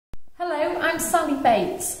Sally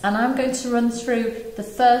Bates and I'm going to run through the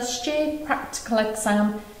first year practical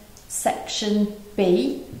exam section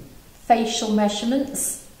B, facial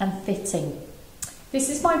measurements and fitting. This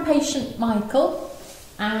is my patient Michael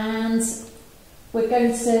and we're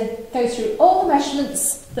going to go through all the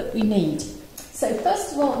measurements that we need. So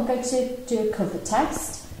first of all I'm going to do a cover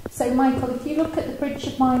test. So Michael, if you look at the bridge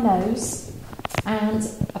of my nose and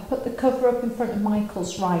I put the cover up in front of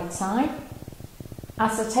Michael's right eye.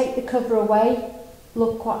 As I take the cover away,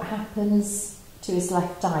 look what happens to his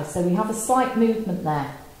left eye. So we have a slight movement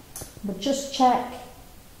there. We'll just check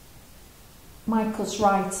Michael's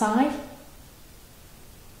right eye.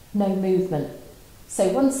 No movement. So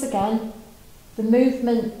once again, the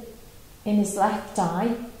movement in his left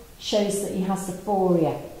eye shows that he has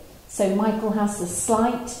aphoria. So Michael has a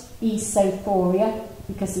slight esophoria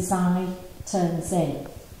because his eye turns in.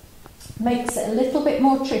 Makes it a little bit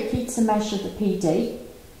more tricky to measure the PD.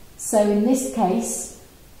 So in this case,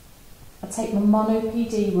 I take my mono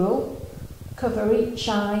PD rule, cover each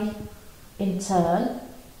eye in turn,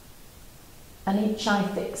 and each eye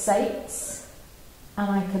fixates,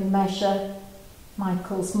 and I can measure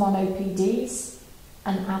Michael's mono PDs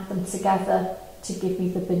and add them together to give me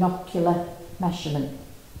the binocular measurement.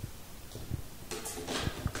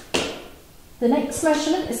 The next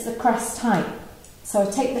measurement is the crest height. So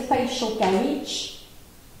I take the facial gauge.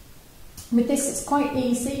 With this it's quite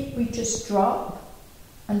easy, we just drop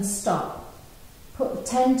and stop. Put the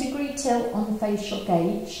 10-degree tilt on the facial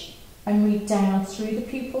gauge and read down through the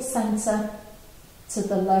pupil centre to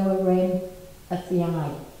the lower rim of the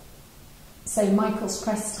eye. So Michael's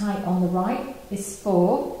crest height on the right is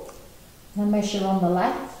 4, and I measure on the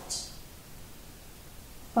left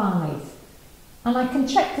 5. And I can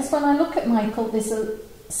check, because when I look at Michael there's a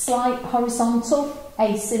slight horizontal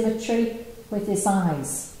asymmetry with his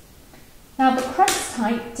eyes. Now the crest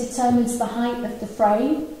height determines the height of the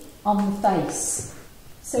frame on the face.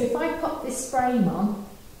 So if I pop this frame on,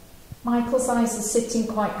 Michael's eyes are sitting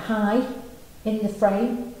quite high in the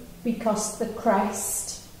frame because the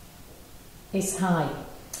crest is high.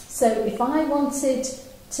 So if I wanted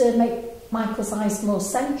to make Michael's eyes more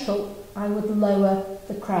central, I would lower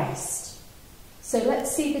the crest. So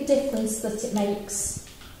let's see the difference that it makes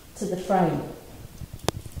to the frame.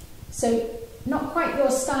 So not quite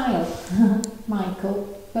your style,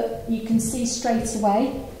 Michael, but you can see straight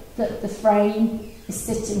away that the frame is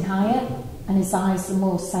sitting higher and his eyes are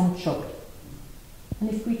more central.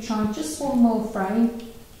 And if we try just one more frame,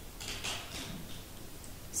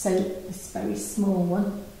 so this very small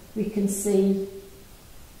one, we can see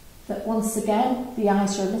that once again the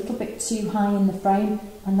eyes are a little bit too high in the frame,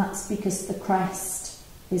 and that's because the crest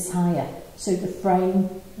is higher, so the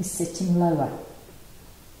frame is sitting lower.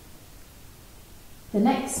 The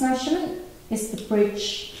next measurement is the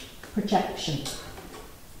bridge projection.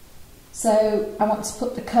 So I want to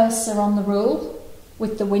put the cursor on the rule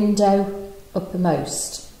with the window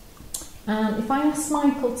uppermost. And if I ask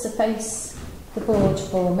Michael to face the board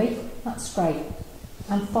for me, that's great,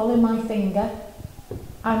 and follow my finger,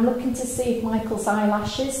 I'm looking to see if Michael's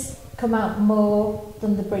eyelashes come out more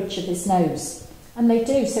than the bridge of his nose. And they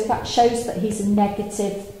do, so that shows that he's a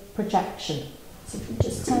negative projection. So if we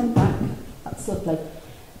just turn back, that's lovely.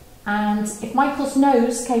 And if Michael's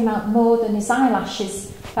nose came out more than his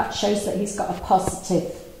eyelashes, that shows that he's got a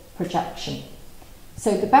positive projection.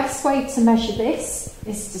 So the best way to measure this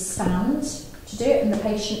is to stand, to do it, and the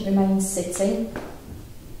patient remains sitting.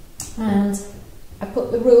 And I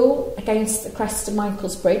put the rule against the crest of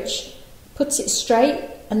Michael's bridge, put it straight,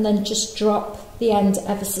 and then just drop the end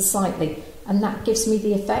ever so slightly. And that gives me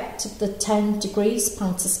the effect of the 10 degrees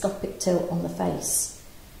pantoscopic tilt on the face.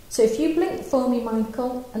 So if you blink for me,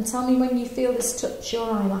 Michael, and tell me when you feel this touch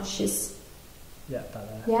your eyelashes. Yeah,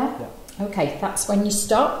 that there. Yeah? Yeah. Okay, that's when you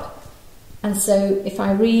stop. And so if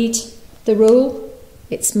I read the rule,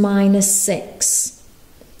 it's -6,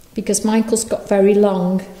 because Michael's got very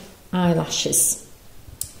long eyelashes.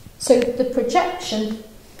 So the projection,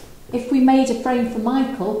 if we made a frame for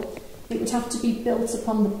Michael, it would have to be built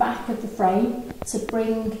upon the back of the frame to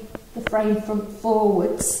bring the frame from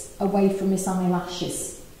forwards away from his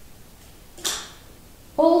eyelashes.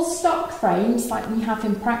 All stock frames, like we have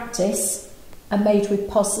in practice, are made with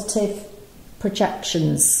positive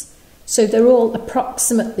projections. So they're all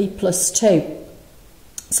approximately +2.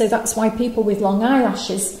 So that's why people with long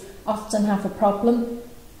eyelashes often have a problem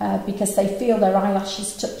because they feel their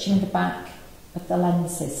eyelashes touching the back of the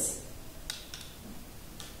lenses.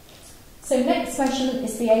 So next measurement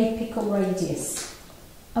is the apical radius.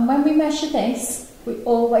 And when we measure this, we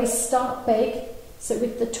always start big, so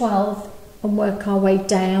with the 12, and work our way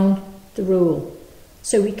down the rule.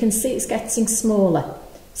 So we can see it's getting smaller.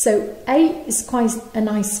 So 8 is quite a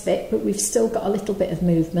nice fit, but we've still got a little bit of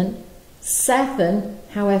movement. 7,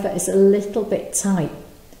 however, is a little bit tight.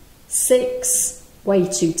 6, way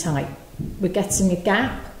too tight. We're getting a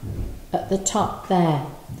gap at the top there.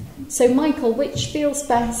 So Michael, which feels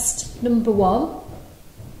best, number 1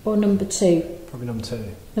 or number 2? Probably number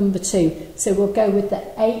 2. Number 2. So we'll go with the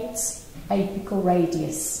 8 apical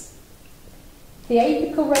radius. The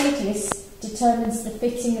apical radius determines the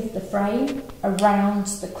fitting of the frame around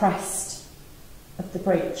the crest of the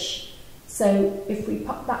bridge. So if we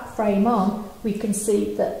pop that frame on, we can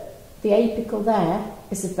see that the apical there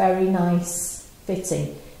is a very nice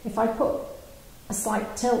fitting. If I put a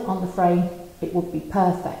slight tilt on the frame, it would be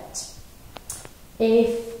perfect.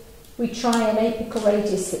 If we try an apical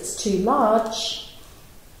radius that's too large,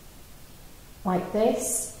 like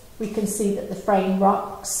this, we can see that the frame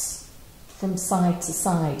rocks from side to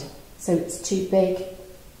side. So it's too big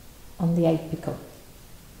on the apical.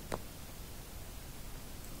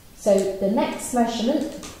 So the next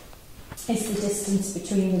measurement is the distance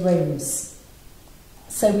between the rims.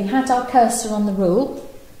 So we had our cursor on the rule,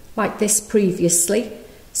 like this previously.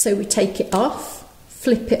 So we take it off,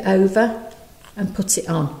 flip it over and put it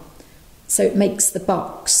on. So it makes the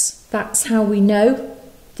box. That's how we know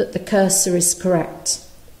that the cursor is correct.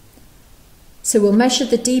 So we'll measure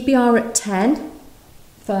the DBR at 10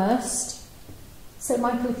 first. So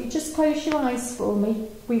Michael, if you just close your eyes for me,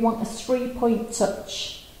 we want a 3-point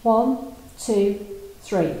touch. 1, 2,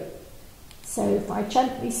 3. So if I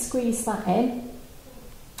gently squeeze that in,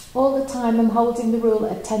 all the time I'm holding the rule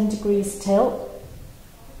at a 10 degrees tilt,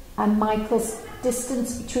 and Michael's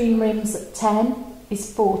distance between rims at 10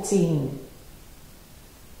 is 14.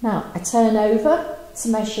 Now I turn over to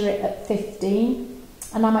measure it at 15,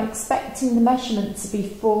 and I'm expecting the measurement to be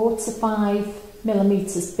 4 to 5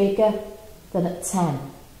 millimetres bigger than at 10.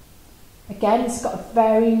 Again, it's got a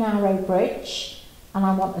very narrow bridge, and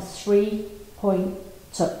I want a 3-point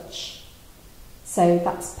touch. So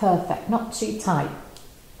that's perfect, not too tight.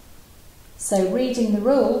 So reading the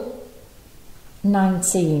rule,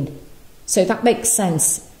 19. So that makes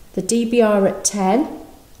sense. The DBR at 10,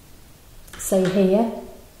 so here,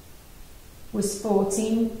 was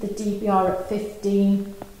 14. The DBR at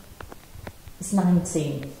 15 is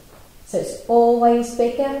 19. So it's always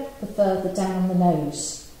bigger the further down the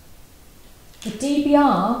nose. The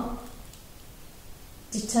DBR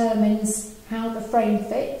determines how the frame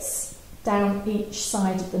fits down each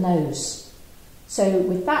side of the nose. So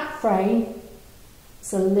with that frame,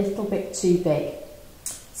 it's a little bit too big.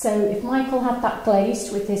 So if Michael had that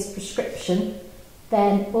glazed with his prescription,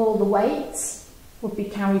 then all the weight would be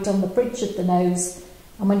carried on the bridge of the nose,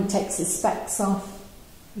 and when he takes his specs off,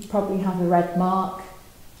 he'd probably have a red mark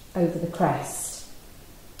over the crest.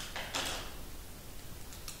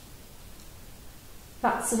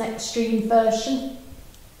 That's an extreme version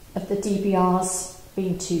of the DBRs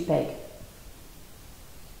being too big.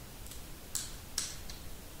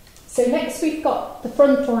 So next we've got the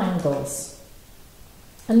frontal angles,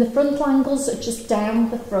 and the frontal angles are just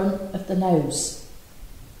down the front of the nose.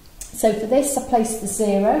 So for this I place the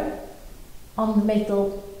 0 on the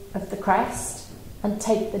middle of the crest and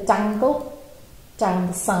take the dangle down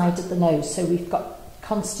the side of the nose. So we've got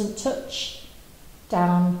constant touch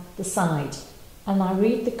down the side, and I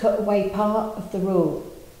read the cutaway part of the rule.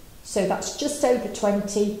 So that's just over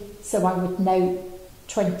 20, so I would note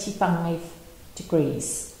 25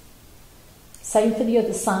 degrees. Same for the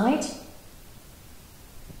other side.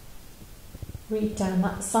 Read down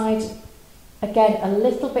that side. Again, a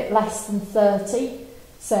little bit less than 30,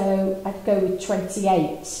 so I'd go with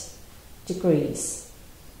 28 degrees.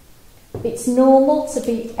 It's normal to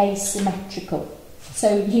be asymmetrical.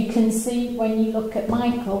 So you can see when you look at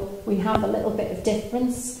Michael, we have a little bit of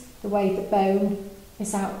difference, the way the bone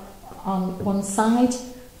is out on one side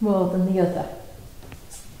more than the other.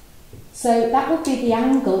 So that would be the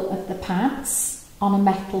angle of the pads on a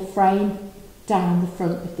metal frame down the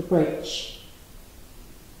front of the bridge.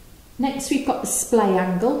 Next we've got the splay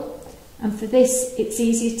angle, and for this it's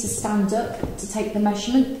easier to stand up to take the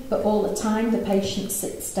measurement, but all the time the patient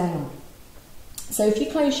sits down. So if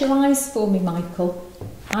you close your eyes for me, Michael,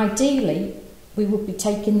 ideally we would be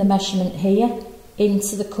taking the measurement here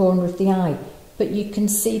into the corner of the eye, but you can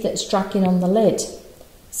see that it's dragging on the lid.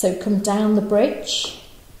 So come down the bridge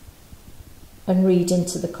and read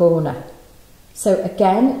into the corner. So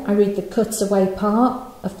again, I read the cutaway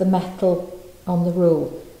part of the metal on the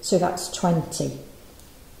rule. So that's 20.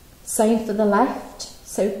 Same for the left.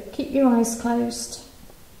 So keep your eyes closed.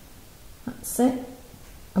 That's it.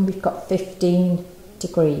 And we've got 15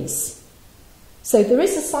 degrees. So there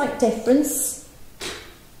is a slight difference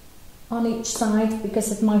on each side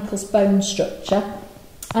because of Michael's bone structure,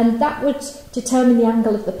 and that would determine the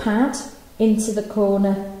angle of the pad into the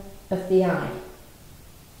corner of the eye.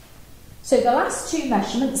 So the last two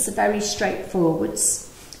measurements are very straightforward.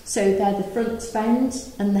 So they're the front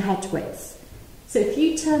bend and the head width. So if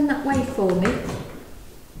you turn that way for me,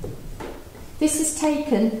 this is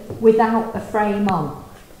taken without a frame on.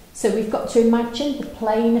 So we've got to imagine the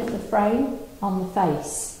plane of the frame on the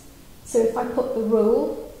face. So if I put the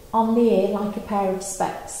rule on the ear like a pair of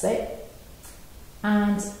specs sit,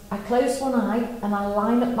 and I close one eye and I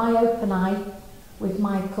line up my open eye with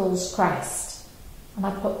Michael's crest, and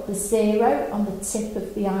I put the 0 on the tip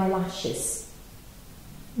of the eyelashes.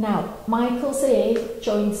 Now, Michael's ear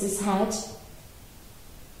joins his head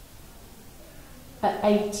at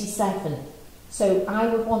 87. So I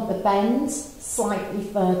would want the bend slightly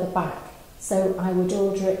further back. So I would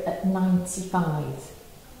order it at 95.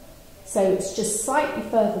 So it's just slightly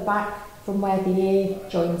further back from where the ear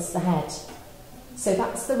joins the head. So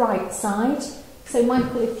that's the right side. So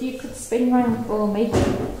Michael, if you could spin round for me,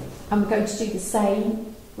 I'm going to do the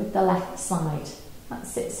same with the left side.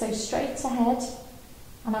 That's it, so straight ahead,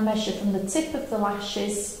 and I measure from the tip of the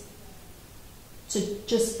lashes to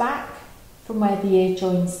just back from where the ear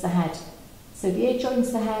joins the head. So the ear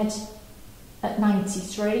joins the head at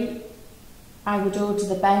 93, I would order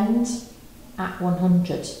the bend at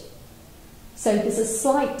 100. So there's a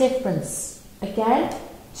slight difference. Again,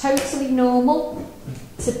 totally normal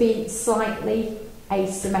to be slightly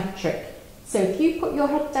asymmetric. So if you put your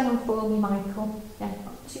head down for me, Michael, yeah,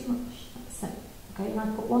 not too much, that's it. Okay, and I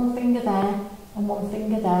put one finger there and one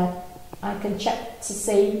finger there, I can check to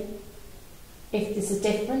see if there's a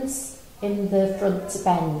difference in the front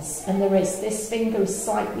bends, and there is. This finger is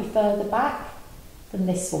slightly further back than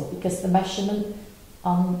this one because the measurement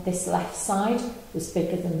on this left side was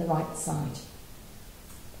bigger than the right side.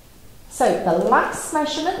 So the last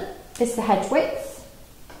measurement is the head width.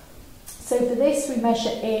 So for this we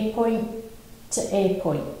measure ear point to ear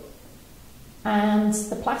point, and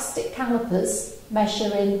the plastic calipers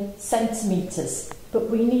measure in centimetres, but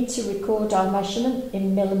we need to record our measurement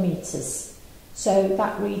in millimetres. So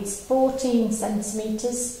that reads 14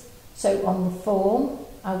 centimetres. So on the form,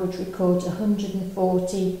 I would record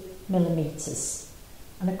 140 millimetres.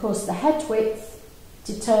 And of course, the head width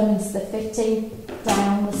determines the fitting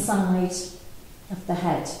down the side of the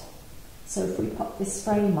head. So if we pop this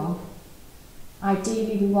frame on,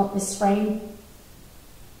 ideally we want this frame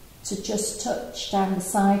to just touch down the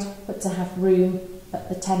side, but to have room at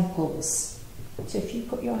the temples. So if you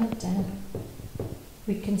put your head down,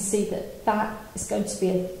 we can see that that is going to be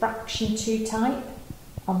a fraction 2 type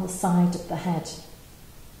on the side of the head.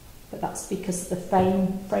 But that's because the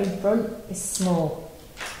frame front is small.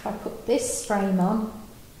 If I put this frame on,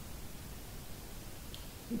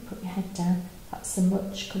 you put your head down, that's a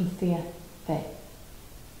much comfier fit.